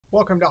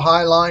Welcome to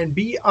Highline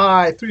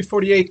BI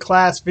 348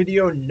 class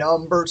video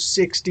number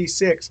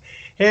 66.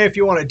 Hey, if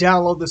you want to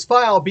download this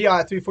file, BI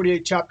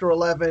 348 chapter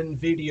 11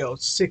 video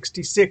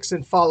 66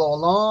 and follow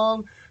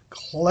along,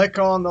 click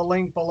on the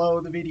link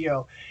below the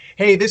video.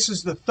 Hey, this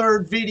is the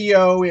third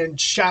video in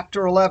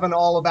chapter 11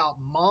 all about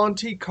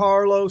Monte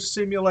Carlo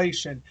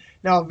simulation.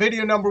 Now, in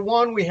video number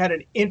 1, we had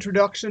an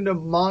introduction to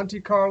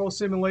Monte Carlo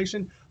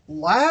simulation.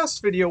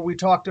 Last video, we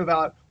talked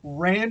about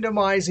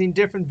randomizing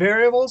different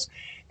variables.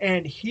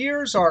 And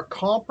here's our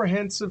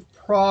comprehensive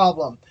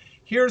problem.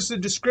 Here's the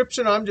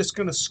description. I'm just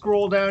going to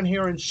scroll down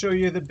here and show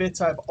you the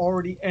bits I've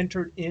already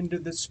entered into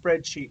the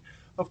spreadsheet.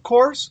 Of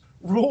course,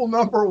 rule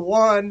number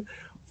 1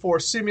 for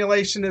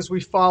simulation is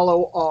we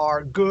follow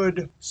our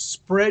good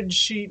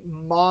spreadsheet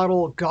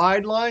model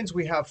guidelines.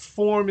 We have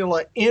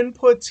formula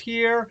inputs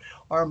here,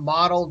 our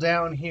model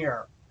down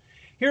here.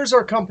 Here's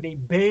our company,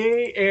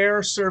 Bay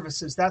Air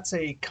Services. That's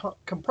a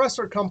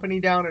compressor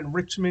company down in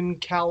Richmond,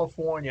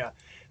 California.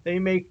 They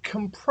make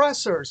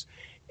compressors,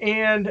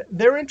 and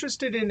they're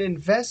interested in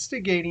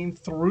investigating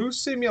through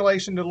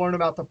simulation to learn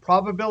about the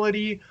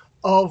probability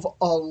of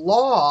a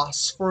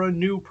loss for a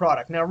new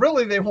product. Now,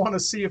 really, they want to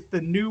see if the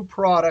new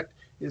product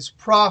is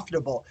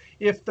profitable.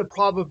 If the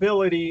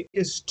probability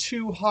is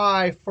too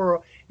high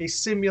for a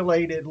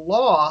simulated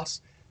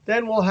loss,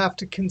 then we'll have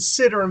to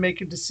consider and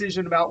make a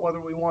decision about whether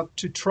we want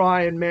to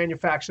try and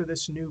manufacture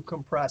this new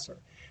compressor.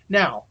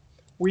 Now,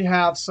 we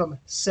have some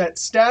set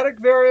static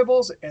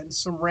variables and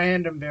some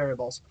random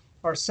variables.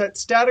 Our set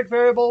static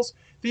variables,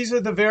 these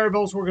are the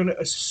variables we're going to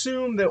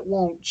assume that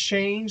won't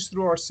change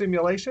through our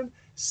simulation.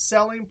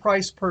 Selling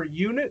price per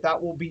unit,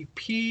 that will be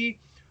P,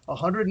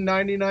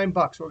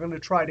 $199. We're going to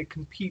try to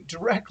compete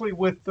directly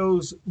with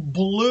those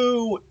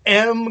blue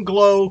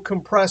M-Glow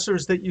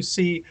compressors that you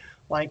see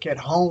like at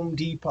Home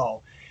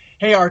Depot.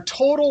 Hey, our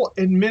total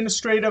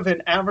administrative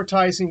and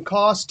advertising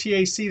cost,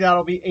 TAC,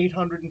 that'll be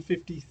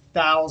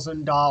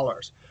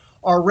 $850,000.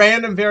 Our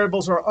random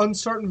variables are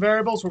uncertain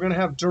variables. We're going to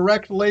have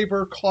direct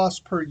labor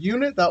cost per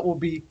unit. That will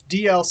be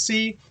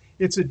DLC.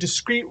 It's a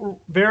discrete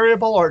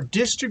variable. Our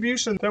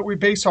distribution that we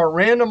base our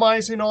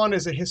randomizing on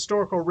is a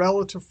historical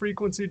relative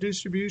frequency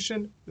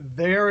distribution.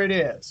 There it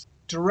is.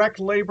 Direct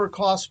labor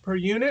cost per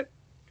unit.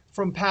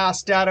 From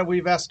past data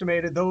we've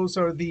estimated, those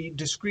are the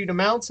discrete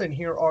amounts, and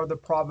here are the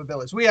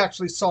probabilities. We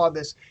actually saw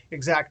this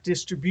exact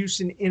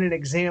distribution in an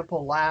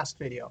example last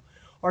video.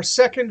 Our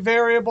second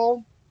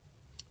variable,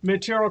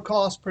 material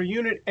cost per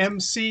unit,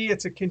 MC,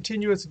 it's a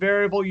continuous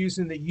variable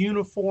using the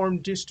uniform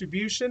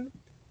distribution.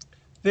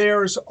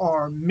 There's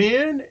our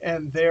min,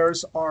 and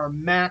there's our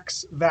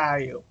max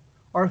value.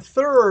 Our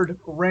third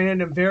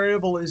random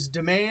variable is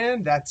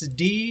demand. That's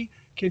D.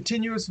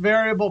 Continuous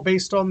variable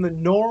based on the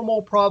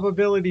normal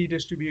probability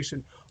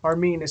distribution. Our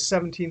mean is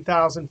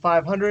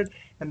 17,500,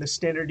 and the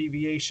standard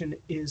deviation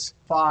is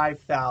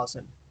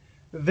 5,000.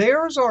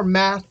 There's our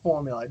math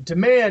formula.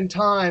 Demand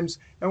times,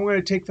 and we're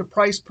going to take the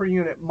price per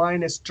unit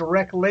minus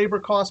direct labor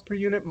cost per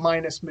unit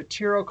minus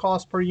material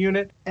cost per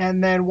unit.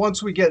 And then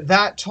once we get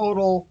that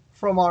total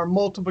from our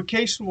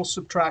multiplication, we'll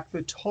subtract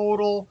the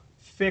total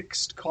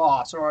fixed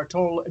costs, or our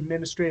total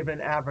administrative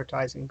and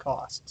advertising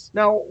costs.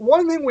 Now,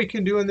 one thing we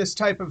can do in this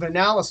type of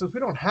analysis,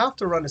 we don't have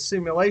to run a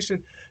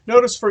simulation.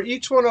 Notice for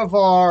each one of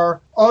our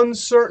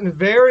uncertain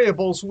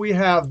variables, we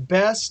have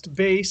best,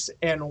 base,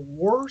 and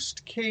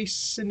worst case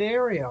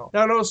scenario.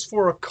 Now, notice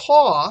for a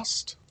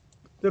cost,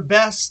 the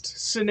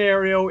best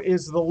scenario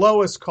is the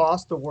lowest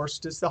cost. The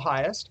worst is the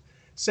highest.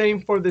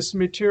 Same for this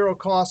material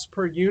cost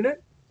per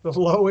unit. The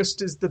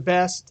lowest is the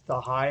best.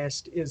 The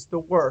highest is the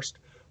worst.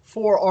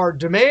 For our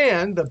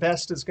demand, the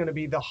best is going to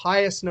be the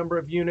highest number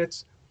of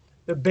units,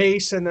 the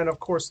base, and then, of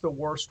course, the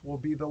worst will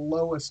be the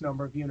lowest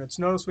number of units.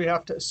 Notice we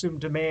have to assume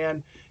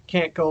demand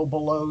can't go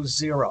below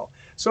 0.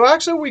 So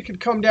actually, we could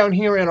come down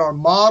here in our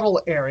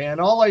model area, and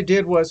all I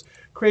did was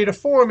create a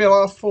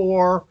formula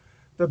for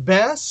the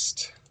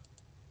best,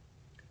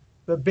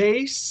 the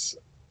base,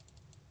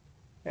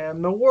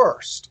 and the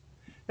worst.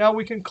 Now,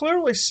 we can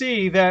clearly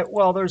see that,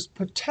 well, there's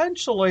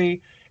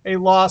potentially a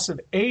loss of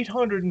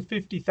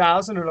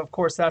 850,000, and of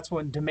course, that's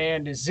when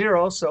demand is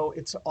 0, so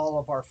it's all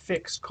of our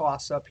fixed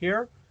costs up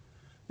here.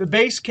 The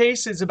base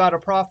case is about a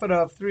profit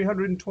of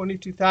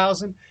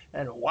 322,000,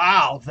 and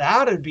wow,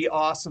 that would be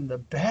awesome. The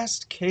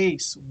best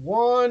case,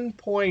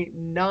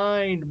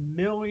 $1.9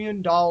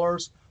 million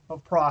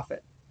of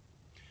profit.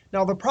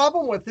 Now, the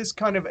problem with this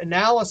kind of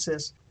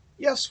analysis,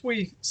 yes,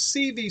 we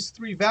see these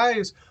three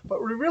values,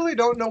 but we really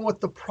don't know what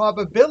the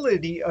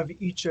probability of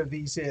each of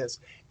these is.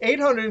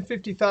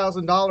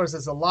 $850,000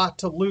 is a lot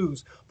to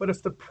lose. But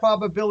if the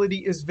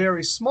probability is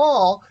very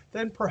small,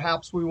 then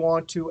perhaps we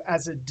want to,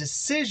 as a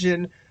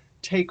decision,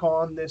 take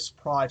on this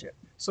project.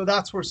 So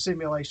that's where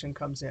simulation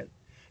comes in.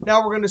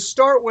 Now, we're going to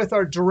start with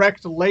our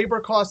direct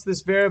labor cost,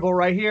 this variable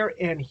right here.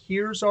 And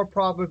here's our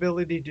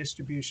probability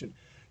distribution.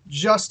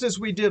 Just as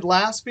we did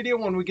last video,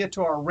 when we get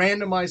to our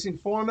randomizing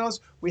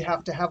formulas, we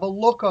have to have a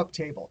lookup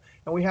table.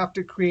 And we have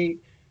to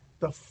create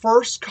the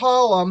first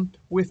column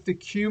with the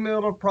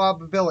cumulative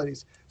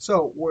probabilities.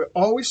 So we're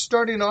always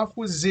starting off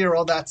with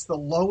 0. That's the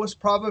lowest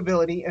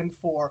probability. And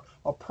for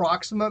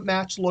approximate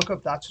match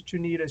lookup, that's what you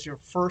need as your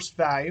first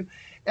value.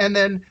 And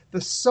then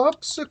the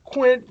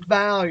subsequent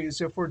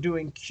values, if we're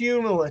doing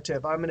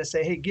cumulative, I'm going to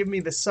say, hey, give me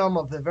the sum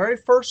of the very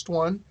first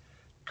one,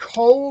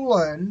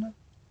 colon,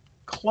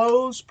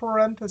 close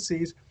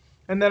parentheses,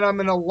 and then I'm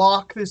going to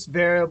lock this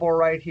variable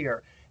right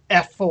here,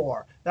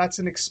 F4. That's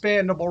an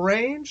expandable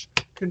range.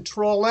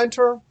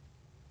 Control-Enter.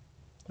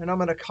 And I'm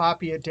going to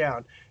copy it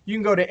down. You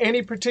can go to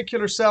any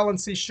particular cell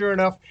and see, sure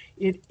enough,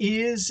 it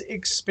is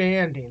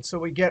expanding. So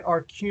we get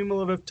our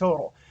cumulative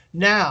total.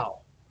 Now,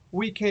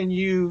 we can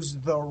use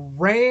the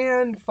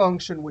RAND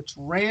function, which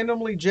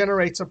randomly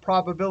generates a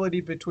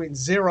probability between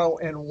 0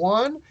 and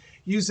 1.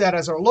 Use that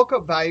as our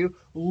lookup value.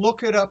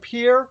 Look it up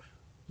here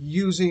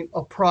using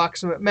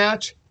approximate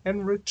match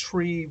and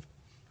retrieve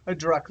a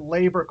direct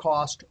labor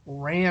cost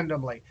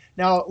randomly.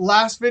 Now,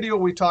 last video,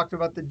 we talked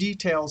about the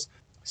details,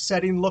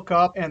 setting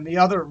lookup, and the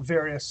other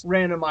various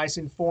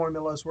randomizing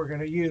formulas we're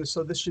going to use.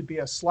 So this should be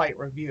a slight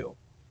review.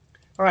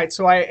 All right,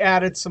 so I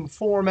added some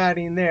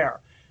formatting there.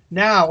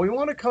 Now, we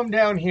want to come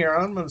down here.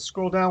 I'm going to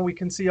scroll down. We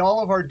can see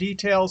all of our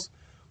details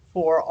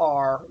for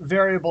our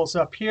variables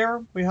up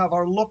here. We have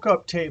our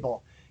lookup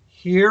table.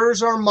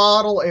 Here's our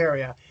model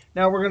area.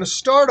 Now, we're going to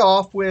start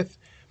off with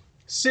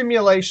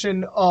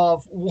simulation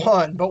of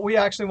 1, but we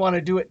actually want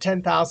to do it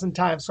 10,000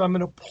 times. So I'm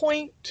going to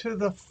point to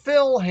the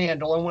fill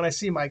handle, and when I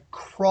see my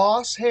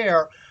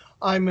crosshair,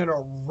 I'm going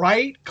to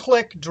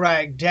right-click,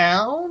 drag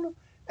down,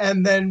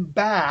 and then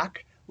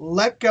back,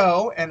 let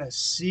go, and a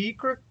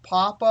secret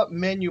pop-up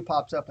menu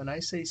pops up, and I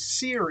say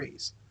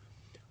Series.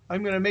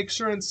 I'm going to make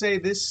sure and say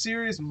this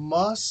series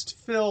must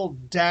fill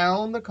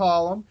down the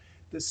column.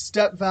 The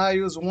step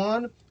value is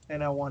 1,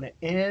 and I want to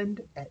end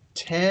at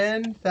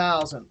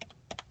 10,000.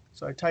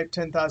 So I type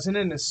 10,000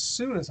 in. As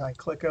soon as I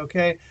click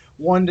OK,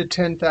 1 to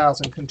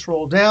 10,000.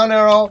 Control down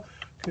arrow,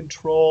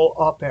 Control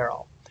up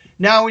arrow.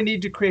 Now we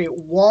need to create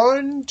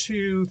 1,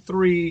 2,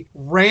 3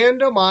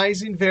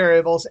 randomizing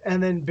variables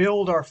and then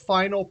build our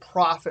final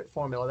profit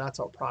formula. That's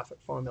our profit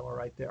formula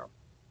right there.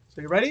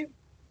 So you ready?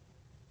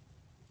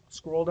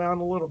 Scroll down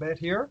a little bit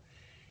here.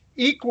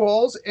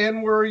 Equals,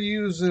 and we're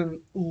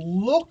using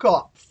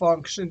lookup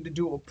function to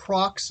do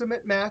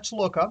approximate match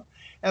lookup.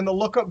 And the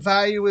lookup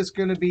value is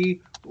going to be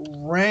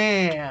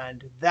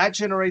RAND. That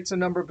generates a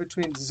number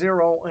between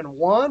 0 and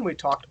 1. We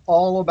talked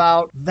all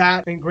about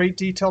that in great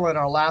detail in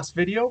our last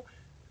video.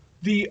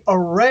 The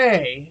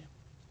array,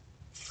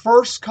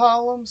 first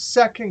column,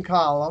 second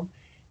column,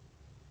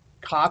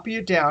 copy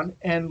it down.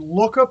 And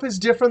lookup is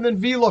different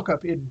than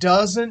VLOOKUP. It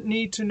doesn't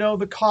need to know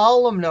the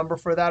column number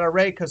for that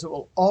array because it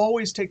will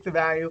always take the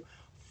value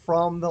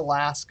from the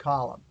last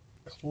column.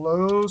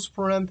 Close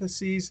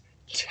parentheses,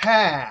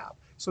 tab.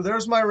 So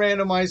there's my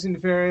randomizing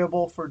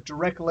variable for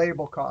direct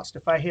labor cost.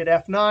 If I hit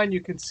F9,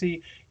 you can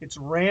see it's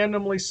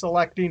randomly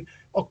selecting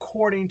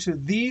according to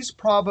these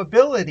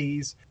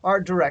probabilities our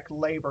direct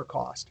labor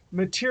cost.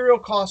 Material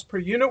cost per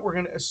unit, we're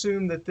going to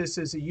assume that this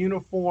is a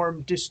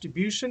uniform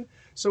distribution.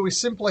 So we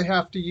simply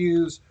have to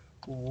use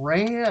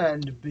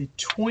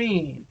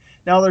RANDBETWEEN.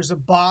 Now there's a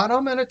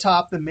bottom and a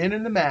top, the min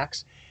and the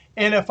max.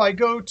 And if I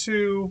go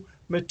to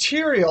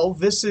material,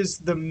 this is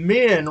the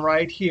min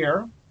right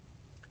here.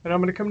 And I'm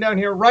going to come down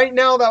here. Right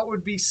now, that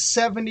would be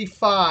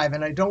 75,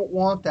 and I don't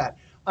want that.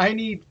 I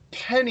need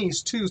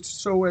pennies, too.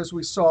 So as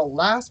we saw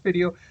last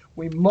video,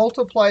 we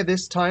multiply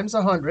this times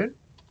 100.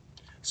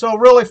 So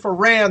really, for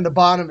RAND, the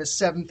bottom is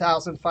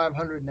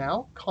 7,500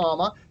 now,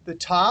 comma. The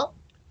top,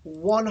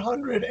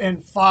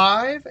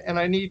 105, and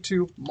I need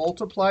to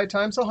multiply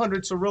times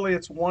 100. So really,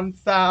 it's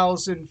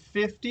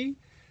 1,050,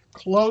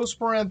 close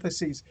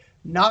parentheses.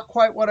 Not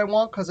quite what I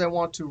want because I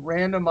want to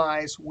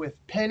randomize with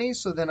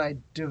pennies. So then I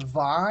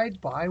divide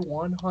by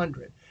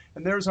 100.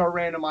 And there's our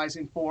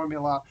randomizing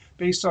formula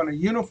based on a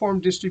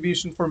uniform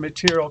distribution for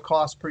material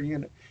cost per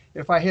unit.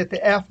 If I hit the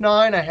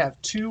F9, I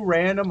have 2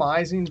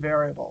 randomizing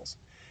variables.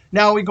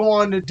 Now we go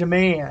on to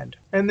demand.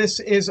 And this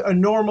is a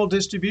normal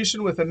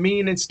distribution with a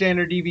mean and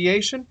standard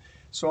deviation.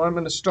 So I'm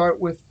going to start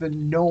with the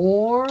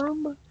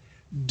norm.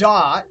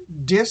 Dot,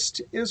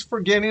 dist is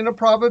for getting a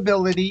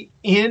probability.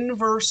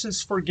 Inverse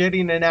is for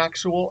getting an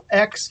actual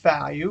x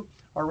value.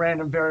 Our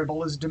random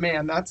variable is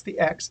demand. That's the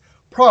x.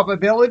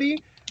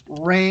 Probability,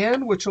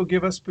 RAND, which will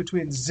give us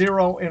between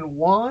 0 and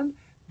 1.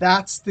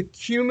 That's the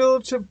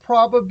cumulative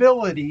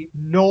probability.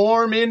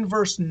 Norm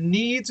inverse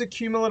needs a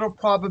cumulative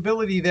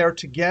probability there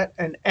to get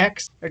an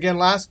x. Again,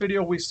 last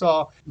video we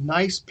saw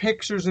nice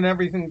pictures and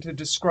everything to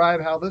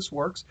describe how this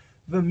works.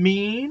 The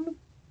mean,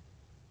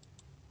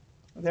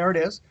 there it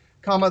is.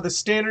 Comma, the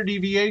standard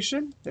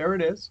deviation, there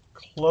it is,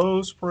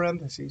 close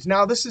parentheses.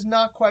 Now, this is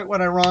not quite what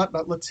I want,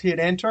 but let's hit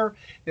Enter.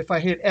 If I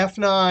hit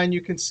F9,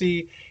 you can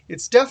see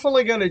it's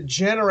definitely going to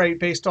generate,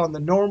 based on the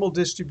normal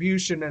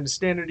distribution and a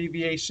standard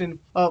deviation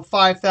of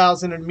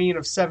 5,000 and mean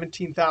of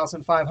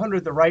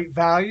 17,500, the right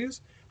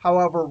values.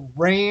 However,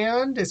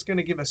 RAND is going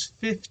to give us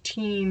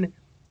 15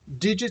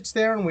 digits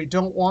there, and we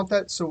don't want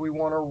that, so we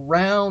want to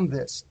round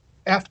this.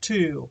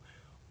 F2.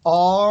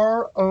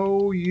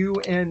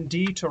 ROUND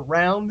to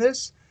round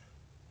this,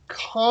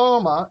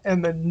 comma,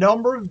 and the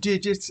number of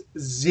digits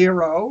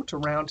 0 to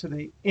round to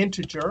the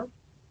integer.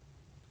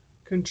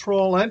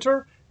 Control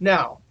Enter.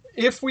 Now,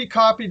 if we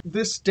copy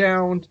this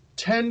down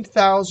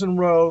 10,000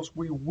 rows,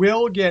 we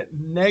will get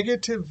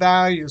negative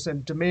values,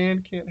 and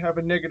demand can't have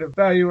a negative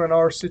value in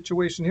our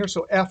situation here.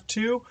 So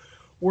F2,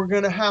 we're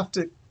going to have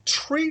to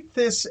treat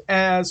this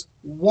as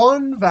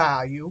one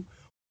value.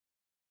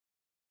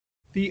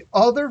 The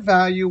other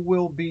value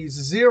will be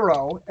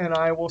 0, and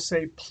I will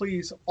say,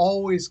 please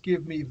always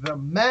give me the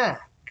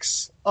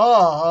max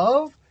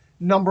of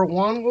number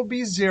 1 will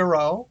be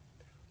 0,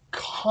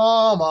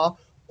 comma,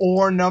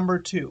 or number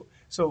 2.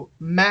 So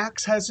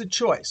max has a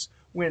choice.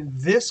 When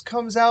this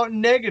comes out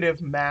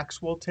negative,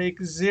 max will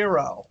take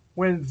 0.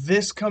 When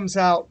this comes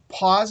out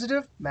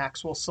positive,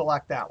 max will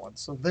select that one.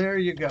 So there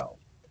you go.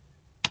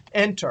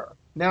 Enter.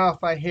 Now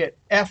if I hit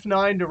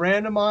F9 to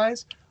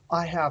randomize,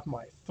 I have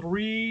my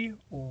 3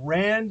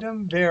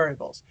 random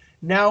variables.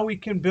 Now we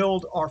can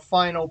build our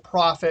final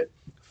profit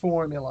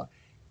formula.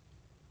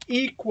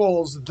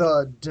 Equals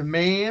the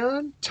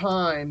demand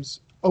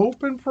times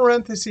open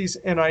parentheses,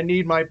 and I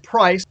need my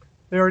price.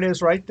 There it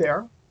is right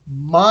there.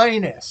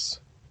 Minus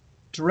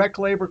direct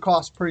labor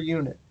cost per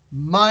unit.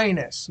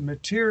 Minus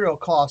material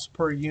cost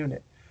per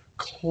unit.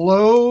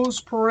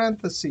 Close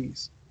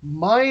parentheses.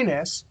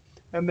 Minus,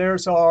 and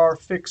there's our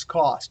fixed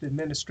cost,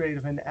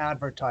 administrative and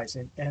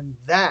advertising. And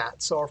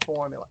that's our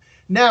formula.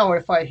 Now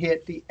if I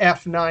hit the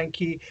F9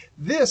 key,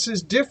 this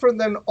is different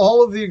than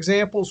all of the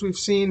examples we've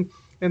seen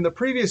in the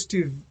previous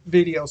 2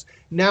 videos.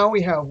 Now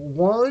we have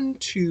 1,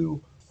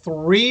 2,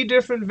 3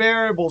 different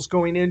variables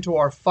going into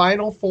our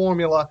final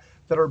formula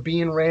that are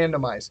being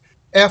randomized.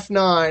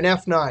 F9,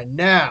 F9.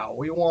 Now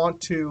we want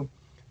to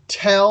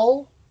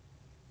tell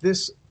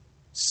this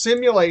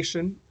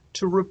simulation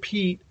to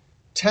repeat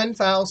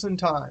 10,000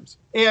 times.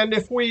 And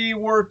if we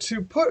were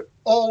to put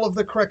all of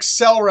the correct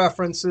cell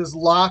references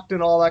locked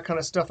and all that kind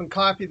of stuff and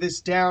copy this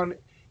down,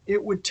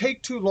 it would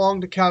take too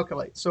long to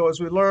calculate. So as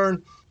we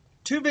learned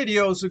 2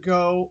 videos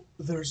ago,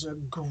 there's a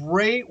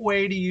great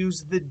way to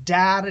use the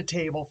data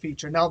table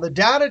feature. Now, the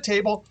data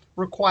table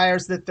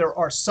requires that there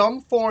are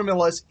some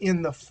formulas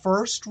in the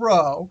first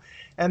row,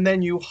 and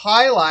then you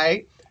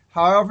highlight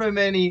however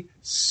many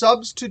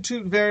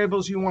substitute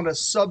variables you want to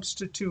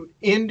substitute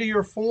into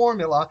your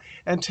formula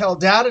and tell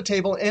data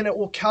table, and it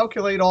will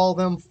calculate all of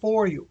them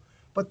for you.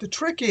 But the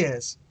trick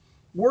is,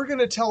 we're going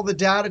to tell the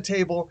data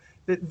table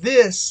that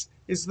this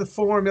is the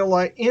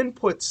formula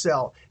input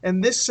cell.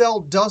 And this cell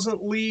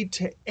doesn't lead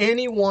to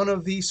any one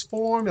of these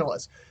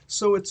formulas.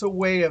 So it's a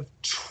way of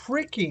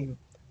tricking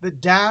the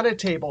data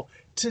table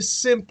to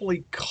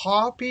simply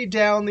copy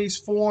down these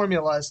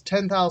formulas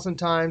 10,000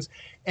 times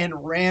and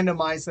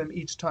randomize them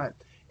each time.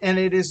 And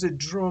it is a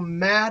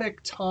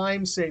dramatic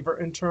time saver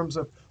in terms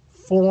of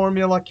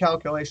formula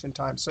calculation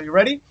time. So you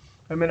ready?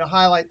 I'm going to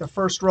highlight the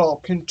first row,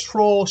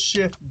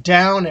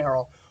 Control-Shift-Down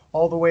arrow,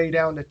 all the way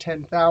down to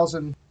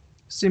 10,000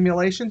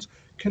 simulations.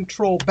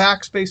 Control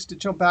backspace to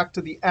jump back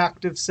to the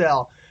active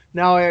cell.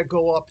 Now I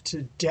go up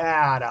to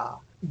Data.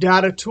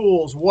 Data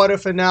Tools, What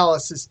If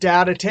Analysis,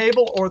 Data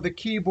Table, or the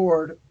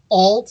keyboard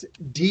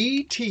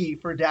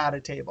Alt-DT for Data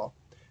Table.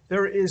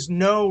 There is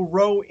no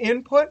row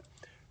input,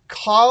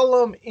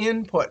 column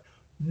input.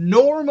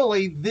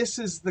 Normally, this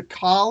is the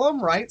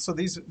column, right? So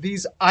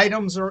these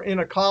items are in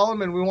a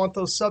column, and we want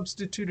those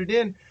substituted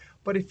in.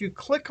 But if you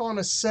click on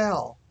a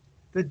cell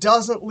that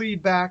doesn't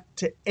lead back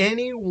to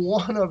any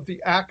one of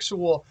the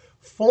actual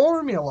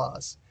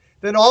formulas,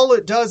 then all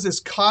it does is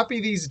copy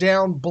these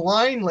down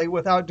blindly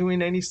without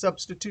doing any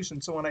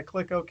substitution. So when I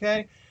click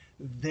OK,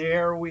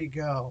 there we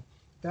go.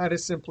 That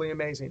is simply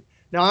amazing.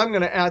 Now I'm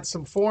going to add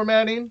some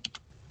formatting.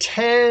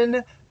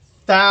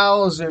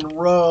 10,000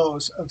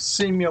 rows of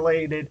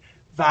simulated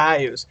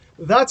values.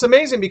 That's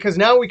amazing because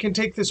now we can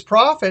take this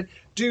profit,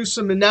 do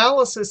some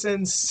analysis,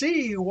 and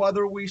see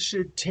whether we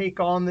should take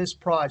on this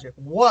project.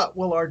 What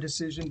will our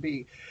decision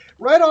be?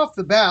 Right off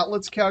the bat,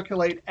 let's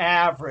calculate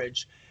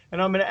average.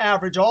 And I'm going to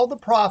average all the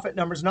profit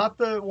numbers, not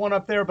the one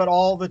up there, but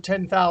all the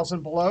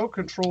 10,000 below.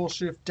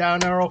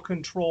 Control-Shift-Down arrow,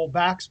 Control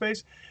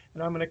backspace.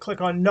 And I'm going to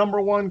click on number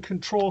 1,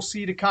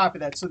 Control-C to copy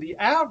that. So the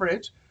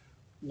average,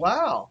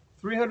 wow,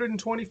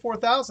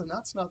 324,000.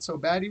 That's not so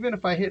bad, even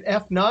if I hit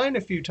F9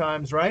 a few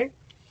times, right?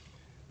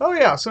 Oh,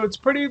 yeah, so it's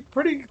pretty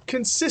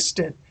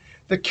consistent.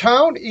 The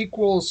count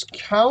equals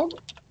count,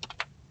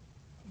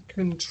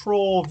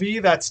 Control-V,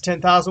 that's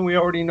 10,000. We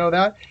already know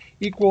that.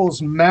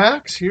 Equals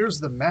max.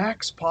 Here's the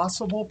max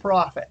possible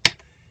profit.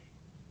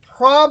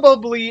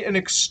 Probably an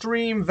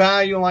extreme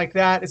value like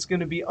that is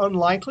going to be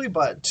unlikely,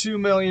 but $2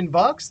 million,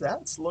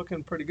 that's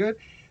looking pretty good.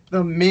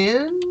 The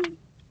min,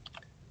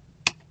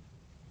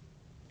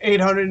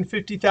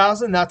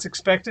 850,000, that's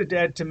expected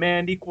at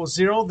demand equals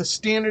 0. The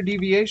standard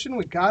deviation,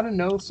 we've got to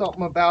know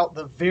something about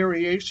the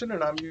variation,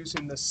 and I'm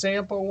using the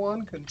sample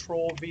one,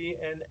 Control-V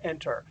and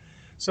Enter.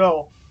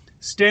 So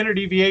standard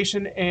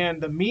deviation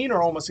and the mean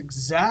are almost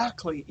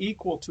exactly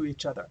equal to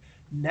each other.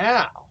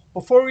 Now,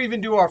 before we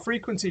even do our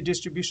frequency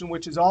distribution,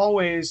 which is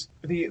always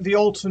the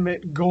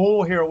ultimate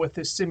goal here with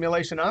this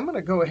simulation, I'm going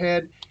to go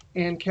ahead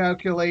and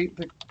calculate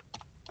the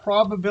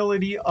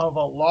probability of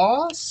a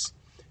loss.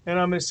 And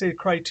I'm going to say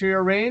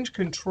criteria range,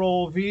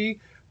 Control V,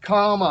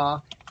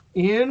 comma,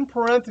 in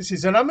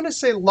parentheses. And I'm going to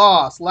say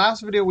loss.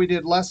 Last video we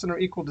did less than or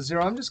equal to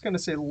 0. I'm just going to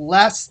say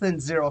less than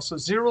 0. So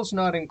 0 is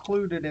not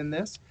included in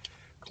this.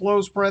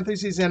 Close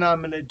parentheses. And I'm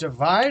going to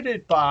divide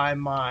it by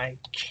my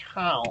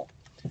count.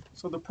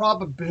 So the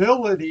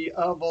probability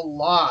of a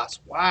loss,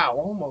 wow,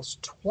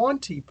 almost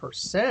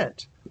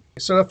 20%.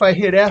 So if I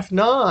hit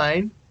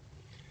F9,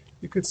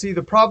 you could see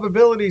the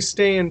probability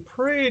staying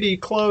pretty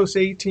close,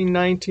 18,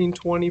 19,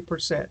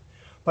 20%.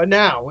 But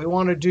now we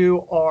want to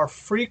do our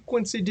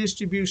frequency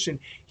distribution.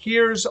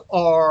 Here's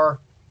our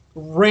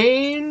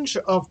range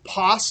of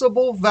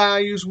possible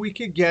values we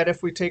could get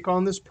if we take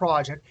on this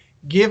project,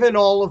 given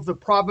all of the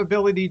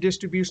probability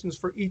distributions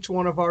for each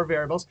one of our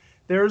variables.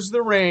 There's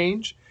the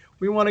range.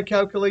 We want to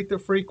calculate the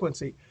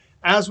frequency.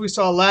 As we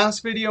saw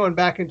last video and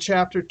back in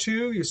Chapter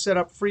 2, you set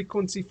up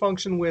frequency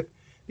function with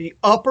the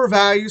upper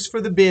values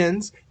for the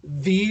bins.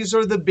 These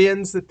are the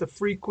bins that the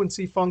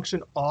frequency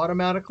function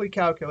automatically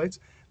calculates.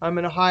 I'm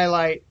going to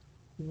highlight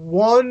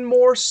one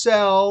more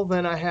cell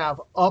than I have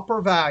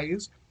upper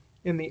values.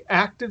 In the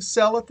active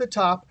cell at the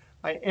top,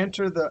 I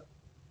enter the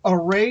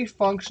array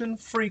function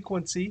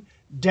frequency,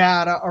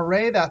 data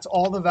array. That's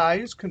all the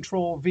values,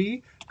 Control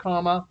V,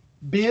 comma,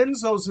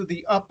 bins. Those are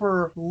the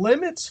upper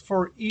limits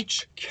for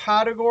each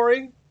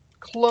category.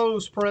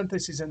 Close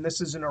parentheses, and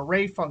this is an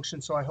array function,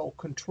 so I hold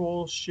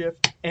Control,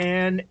 Shift,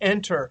 and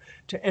Enter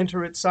to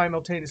enter it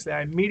simultaneously.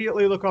 I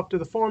immediately look up to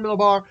the formula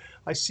bar.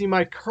 I see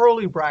my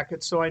curly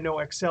brackets, so I know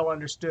Excel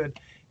understood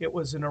it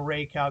was an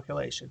array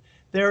calculation.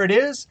 There it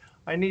is.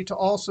 I need to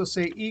also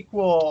say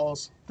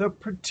equals the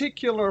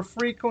particular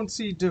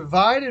frequency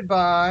divided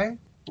by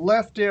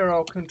left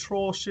arrow,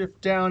 Control, Shift,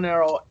 down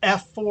arrow,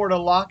 F4 to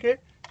lock it,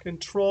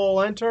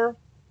 Control, Enter,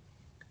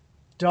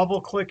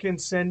 double click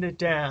and send it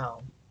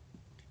down.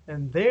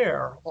 And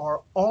there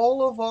are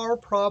all of our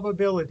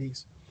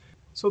probabilities.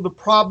 So the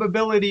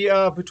probability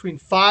of between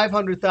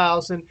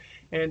 500,000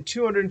 and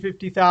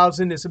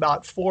 250,000 is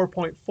about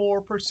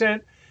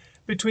 4.4%.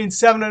 Between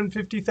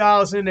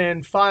 750,000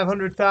 and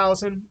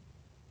 500,000,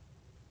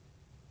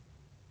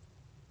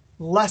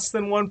 less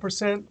than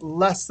 1%,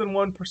 less than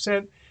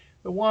 1%.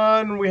 The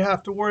one we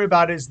have to worry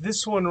about is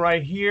this one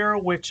right here,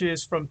 which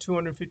is from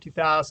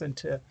 250,000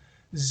 to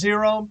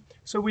 0.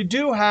 So we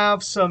do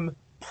have some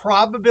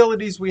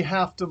probabilities we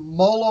have to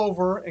mull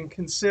over and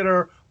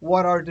consider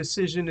what our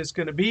decision is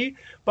going to be.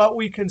 But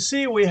we can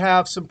see we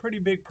have some pretty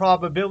big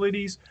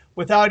probabilities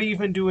without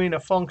even doing a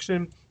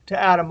function to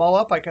add them all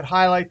up. I could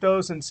highlight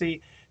those and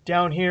see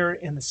down here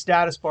in the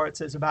status bar it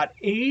says about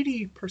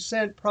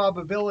 80%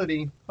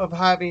 probability of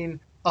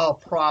having a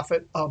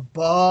profit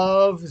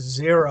above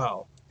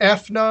 0.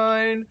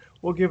 F9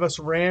 will give us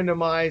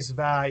randomized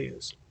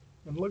values.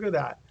 And look at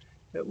that.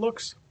 It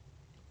looks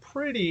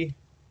pretty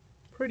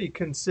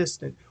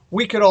consistent.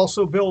 We could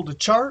also build a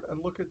chart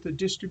and look at the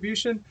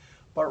distribution.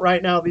 But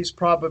right now, these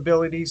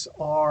probabilities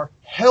are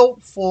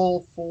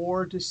helpful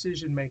for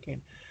decision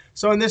making.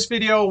 So in this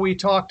video, we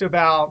talked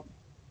about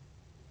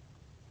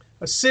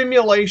a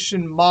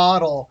simulation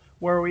model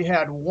where we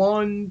had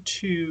 1,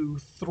 2,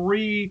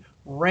 3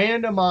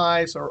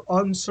 randomized or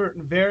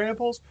uncertain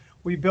variables.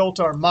 We built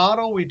our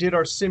model, we did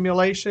our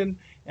simulation,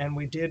 and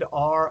we did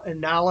our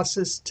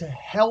analysis to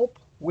help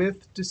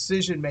with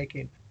decision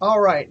making. All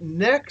right,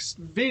 next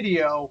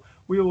video,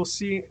 we will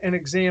see an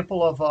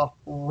example of a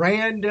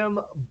random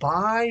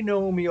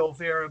binomial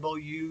variable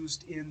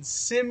used in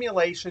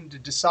simulation to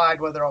decide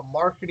whether a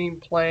marketing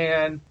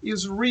plan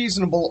is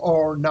reasonable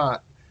or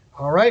not.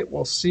 All right,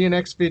 we'll see you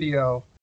next video.